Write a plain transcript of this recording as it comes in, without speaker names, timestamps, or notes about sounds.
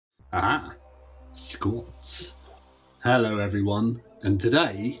Ah, squats. Hello everyone, and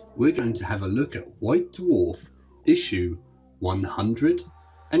today we're going to have a look at White Dwarf issue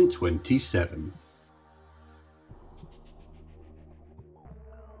 127.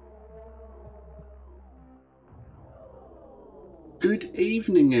 Good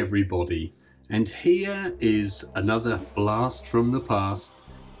evening everybody, and here is another blast from the past,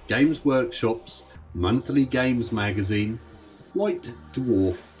 Games Workshop's monthly games magazine, White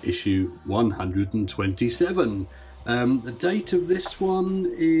Dwarf issue 127. The date of this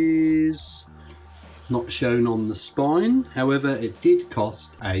one is not shown on the spine, however it did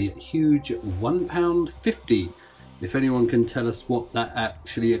cost a huge £1.50. If anyone can tell us what that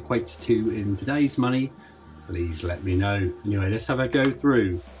actually equates to in today's money, please let me know. Anyway, let's have a go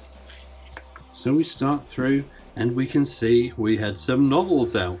through. So we start through and we can see we had some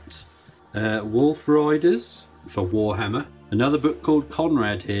novels out. Wolf Riders for Warhammer. Another book called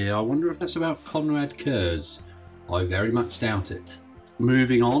Conrad here. I wonder if that's about Conrad Kurz. I very much doubt it.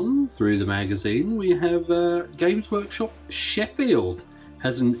 Moving on through the magazine, we have Games Workshop Sheffield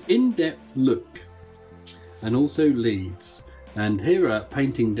has an in-depth look and also leads. And here are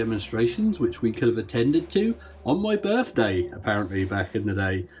painting demonstrations which we could have attended to on my birthday, apparently back in the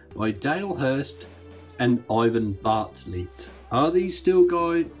day, by Dale Hurst and Ivan Bartlett. Are these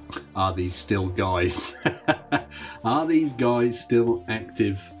guys still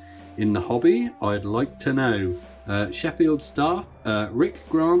active in the hobby? I'd like to know. Sheffield staff, Rick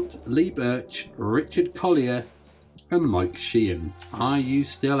Grant, Lee Birch, Richard Collier and Mike Sheehan. Are you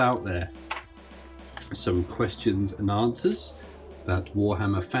still out there? Some questions and answers about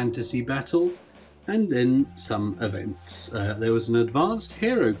Warhammer Fantasy Battle, and then some events. There was an Advanced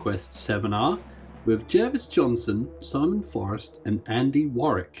Hero Quest seminar with Jervis Johnson, Simon Forrest and Andy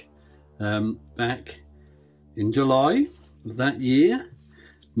Warwick back in July of that year.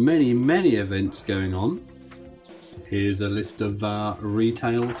 Many events going on. Here's a list of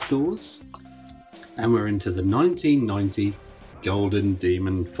retail stores, and we're into the 1990 Golden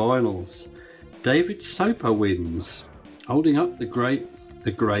Demon Finals. David Soper wins, holding up the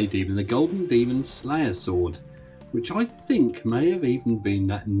Golden Demon Slayer sword, which I think may have even been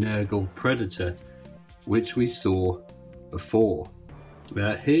that Nurgle Predator which we saw before.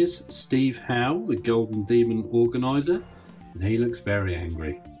 Here's Steve Howe, the Golden Demon organizer, and he looks very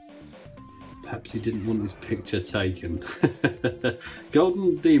angry. Perhaps he didn't want his picture taken.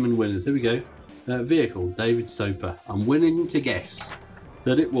 Golden Demon winners, here we go. Vehicle, David Soper. I'm willing to guess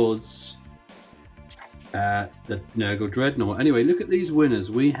that it was the Nurgle Dreadnought. Anyway, look at these winners.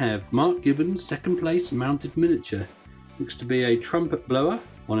 We have Mark Gibbons, second place, mounted miniature. Looks to be a trumpet blower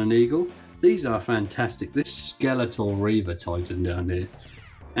on an eagle. These are fantastic. This skeletal Reaver Titan down here,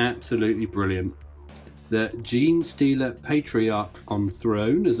 absolutely brilliant. The Gene Stealer Patriarch on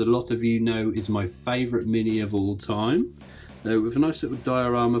Throne, as a lot of you know, is my favourite mini of all time, with a nice little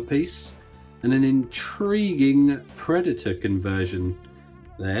diorama piece and an intriguing Predator conversion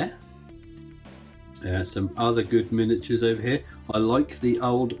there. Some other good miniatures over here. I like the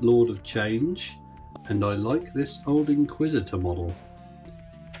old Lord of Change, and I like this old Inquisitor model.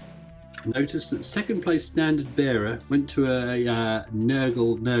 Notice that second place standard bearer went to a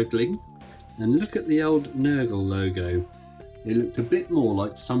Nurgling, and look at the old Nurgle logo. It looked a bit more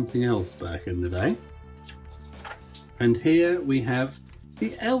like something else back in the day. And here we have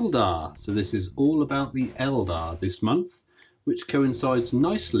the Eldar. So this is all about the Eldar this month, which coincides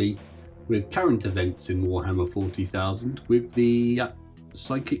nicely with current events in Warhammer 40,000 with the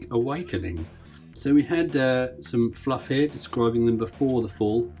Psychic Awakening. So we had some fluff here describing them before the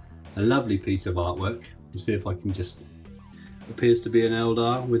fall. A lovely piece of artwork. Let's see if I can just... Appears to be an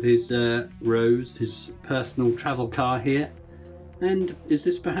Eldar with his Rose, his personal travel car here. And is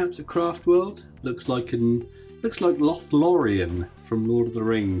this perhaps a craft world? Looks like Lothlorien from Lord of the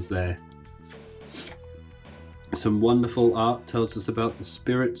Rings there. Some wonderful art tells us about the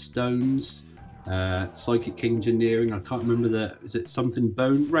Spirit Stones, Psychic Engineering. I can't remember is it something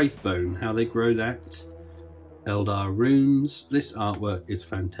bone? Wraithbone, how they grow that. Eldar runes. This artwork is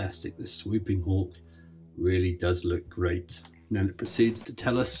fantastic. This swooping hawk really does look great. And it proceeds to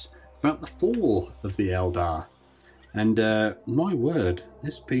tell us about the fall of the Eldar. And my word,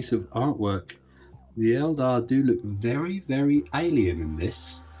 this piece of artwork, the Eldar do look very alien in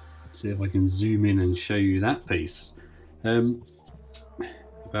this. See if I can zoom in and show you that piece.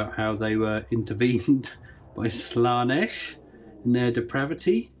 About how they were intervened by Slaanesh in their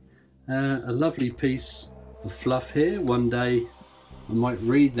depravity. A lovely piece of fluff here. One day I might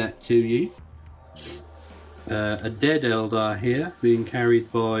read that to you. A dead Eldar here being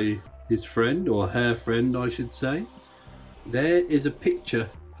carried by his friend, or her friend I should say. There is a picture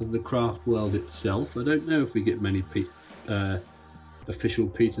of the craft world itself. I don't know if we get many official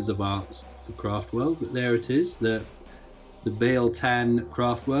pieces of art for craft world, but there it is, the Baeltan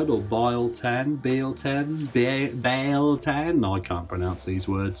craft world, or Baeltan, no, I can't pronounce these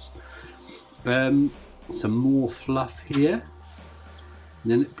words. Some more fluff here.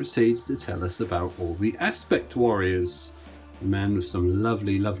 And then it proceeds to tell us about all the aspect warriors. A man with some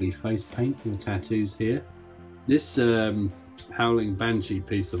lovely face paint and tattoos here. This Howling Banshee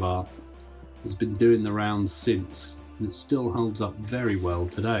piece of art has been doing the rounds since, and it still holds up very well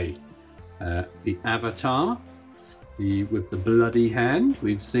today. The Avatar, with the bloody hand,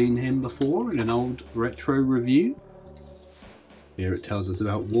 we've seen him before in an old retro review. Here it tells us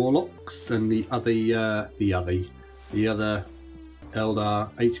about warlocks and the other Eldar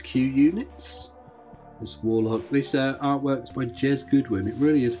HQ units. This warlock, this artwork's by Jez Goodwin. It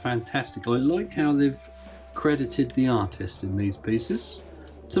really is fantastic. I like how they've credited the artist in these pieces.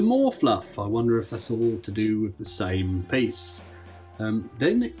 Some more fluff. I wonder if that's all to do with the same piece.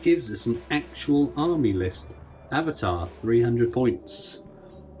 Then it gives us an actual army list. Avatar, 300 points.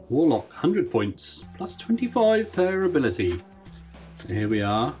 Warlock, 100 points, plus 25 per ability. Here we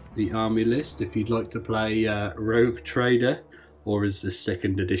are, the army list. If you'd like to play Rogue Trader, or as the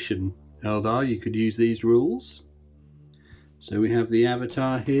 2nd edition Eldar, you could use these rules. So we have the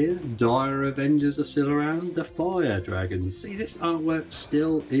Avatar here. Dire Avengers are still around. The Fire Dragons. See, this artwork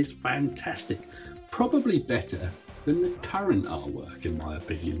still is fantastic. Probably better than the current artwork, in my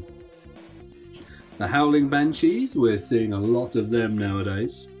opinion. The Howling Banshees, we're seeing a lot of them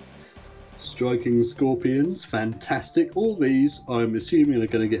nowadays. Striking Scorpions, fantastic. All these, I'm assuming, are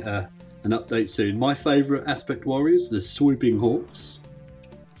going to get an update soon. My favourite aspect warriors, the Swooping Hawks.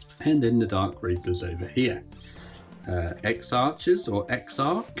 And then the Dark Reapers over here. X-Archers or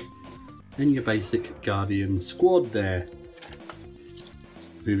X-Arc, and your basic Guardian squad there.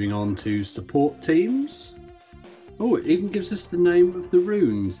 Moving on to support teams. Oh, it even gives us the name of the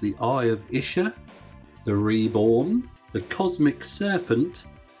runes. The Eye of Isha, the Reborn, the Cosmic Serpent,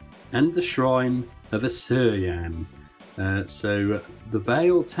 and the Shrine of Assyrian. So the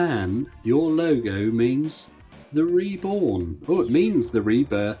Baeltan, your logo means the Reborn. Oh, it means the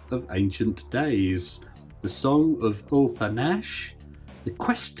rebirth of ancient days. The Song of Ulthanash, the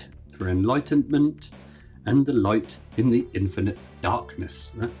Quest for Enlightenment, and the Light in the Infinite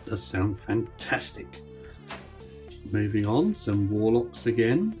Darkness. That does sound fantastic. Moving on, some Warlocks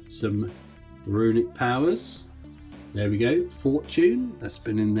again, some Runic Powers. There we go, Fortune, that's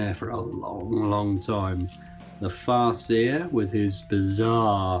been in there for a long time. The Farseer with his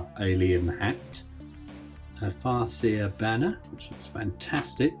bizarre alien hat. A Farseer banner, which looks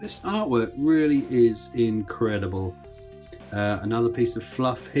fantastic. This artwork really is incredible. Another piece of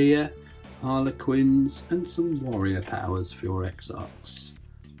fluff here, Harlequins, and some warrior powers for your Exarchs.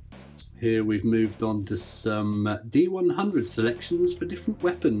 Here we've moved on to some D100 selections for different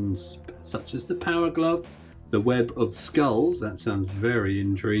weapons, such as the Power Glove, the Web of Skulls, that sounds very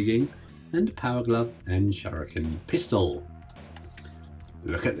intriguing, and Power Glove and Shuriken Pistol.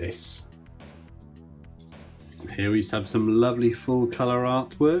 Look at this. Here we have some lovely full colour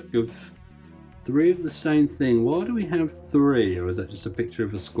artwork of 3 of the same thing. Why do we have 3, or is that just a picture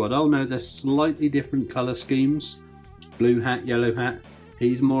of a squad? Oh no, they're slightly different colour schemes. Blue hat, yellow hat.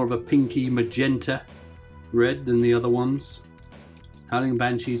 He's more of a pinky magenta red than the other ones. Howling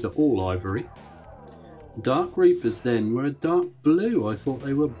Banshees are all ivory. Dark Reapers then were a dark blue. I thought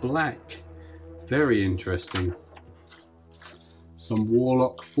they were black. Very interesting. Some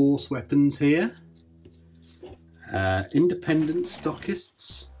Warlock Force weapons here. Independent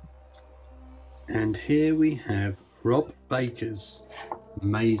Stockists. And here we have Rob Baker's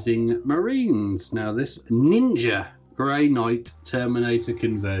Amazing Marines. Now this Ninja Grey Knight Terminator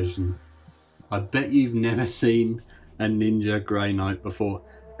conversion. I bet you've never seen a Ninja Grey Knight before.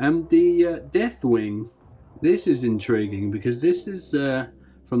 And the Deathwing, this is intriguing because this is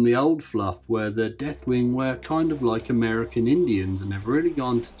from the old fluff where the Deathwing were kind of like American Indians, and they've really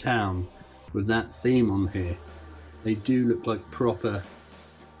gone to town with that theme on here. They do look like proper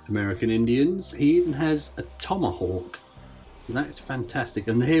American Indians. He even has a tomahawk. So that's fantastic.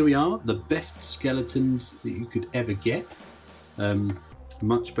 And here we are, the best skeletons that you could ever get.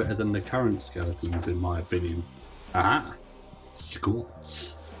 Much better than the current skeletons, in my opinion. Ah,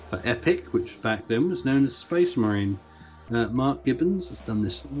 Squats for Epic, which back then was known as Space Marine. Mark Gibbons has done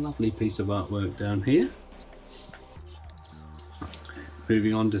this lovely piece of artwork down here.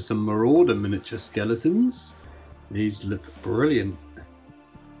 Moving on to some Marauder miniature skeletons. These look brilliant.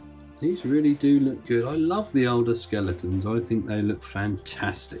 These really do look good. I love the older skeletons. I think they look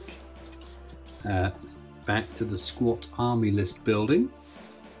fantastic. Back to the Squat army list building.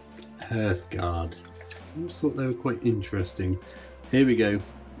 Hearthguard. I just thought they were quite interesting. Here we go.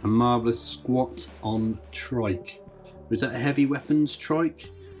 A marvellous squat on trike. Was that a heavy weapons trike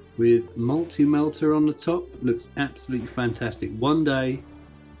with multi-melter on the top? Looks absolutely fantastic. One day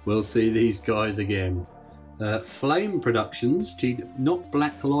we'll see these guys again. Flame Productions, not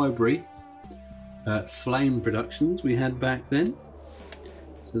Black Library. Flame Productions we had back then.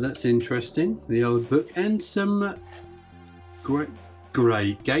 So that's interesting. The old book and some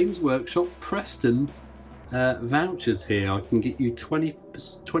great Games Workshop Preston vouchers here. I can get you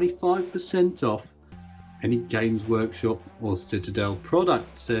 25% off any Games Workshop or Citadel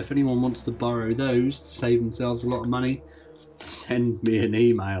products. So if anyone wants to borrow those to save themselves a lot of money, send me an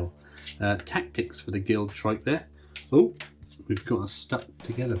email. Tactics for the Guild Trike there. Oh, we've got a stuck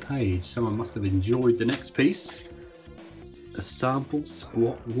together page. Someone must have enjoyed the next piece. A sample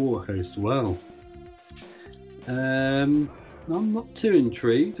squat war host. Well, I'm not too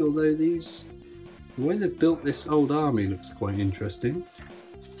intrigued, although the way they've built this old army looks quite interesting.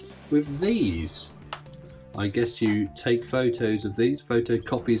 With these, I guess you take photos of these,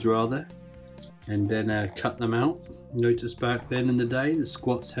 photocopies rather, and then cut them out. Notice back then in the day, the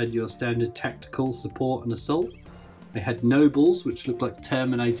squats had your standard tactical support and assault. They had nobles, which looked like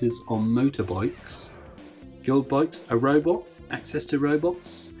Terminators on motorbikes. Guild bikes, a robot, access to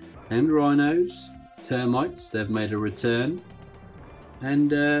robots, and rhinos, termites, they've made a return.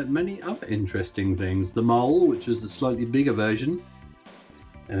 And many other interesting things. The mole, which was the slightly bigger version.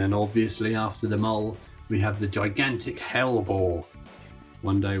 And then obviously after the mole, we have the gigantic hellboar.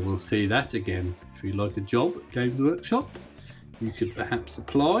 One day we'll see that again. If you like a job at Games Workshop, you could perhaps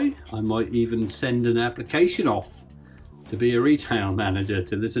apply. I might even send an application off to be a retail manager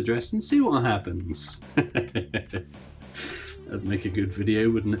to this address and see what happens. That'd make a good video,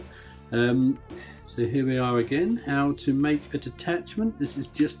 wouldn't it? So here we are again, how to make a detachment. This is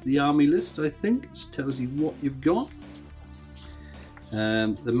just the army list, I think. It just tells you what you've got.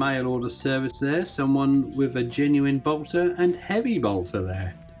 The mail order service there, someone with a genuine bolter and heavy bolter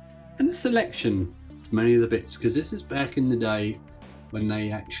there. And a selection of many of the bits, because this is back in the day when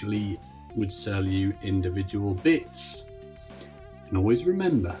they actually would sell you individual bits. And always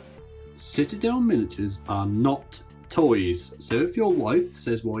remember, Citadel miniatures are not toys. So if your wife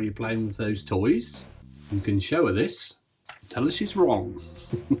says why you're playing with those toys, you can show her this, tell her she's wrong.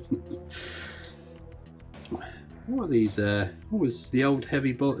 What are these? What was the old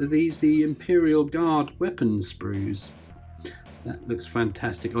heavy bolt? Are these the Imperial Guard weapon sprues? That looks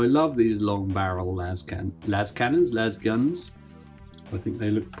fantastic. I love these long barrel las guns. I think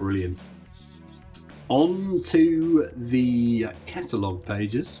they look brilliant. On to the catalogue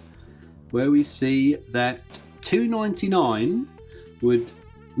pages, where we see that $2.99 would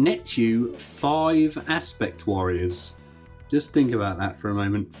net you 5 aspect warriors. Just think about that for a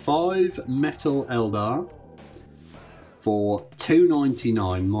moment. 5 metal Eldar for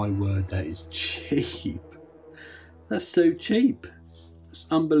 $2.99. My word, that is cheap. That's so cheap. It's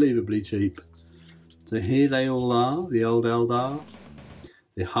unbelievably cheap. So here they all are, the old Eldar,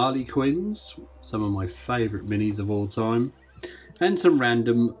 the Harley Quinns, some of my favourite minis of all time, and some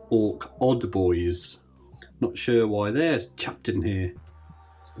random Orc odd boys. Not sure why they're chucked in here,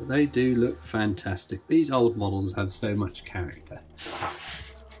 but they do look fantastic. These old models have so much character.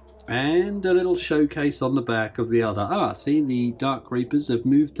 And a little showcase on the back of the Eldar. Ah, see, the Dark Reapers have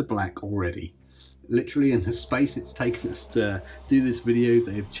moved to black already. Literally in the space it's taken us to do this video,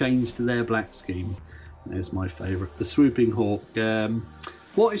 they have changed to their black scheme. There's my favourite, the Swooping Hawk.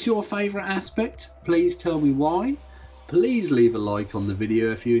 What is your favourite aspect? Please tell me why. Please leave a like on the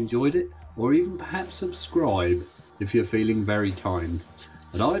video if you enjoyed it, or even perhaps subscribe if you're feeling very kind.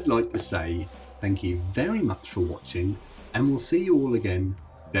 And I'd like to say thank you very much for watching, and we'll see you all again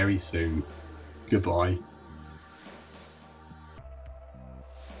very soon. Goodbye.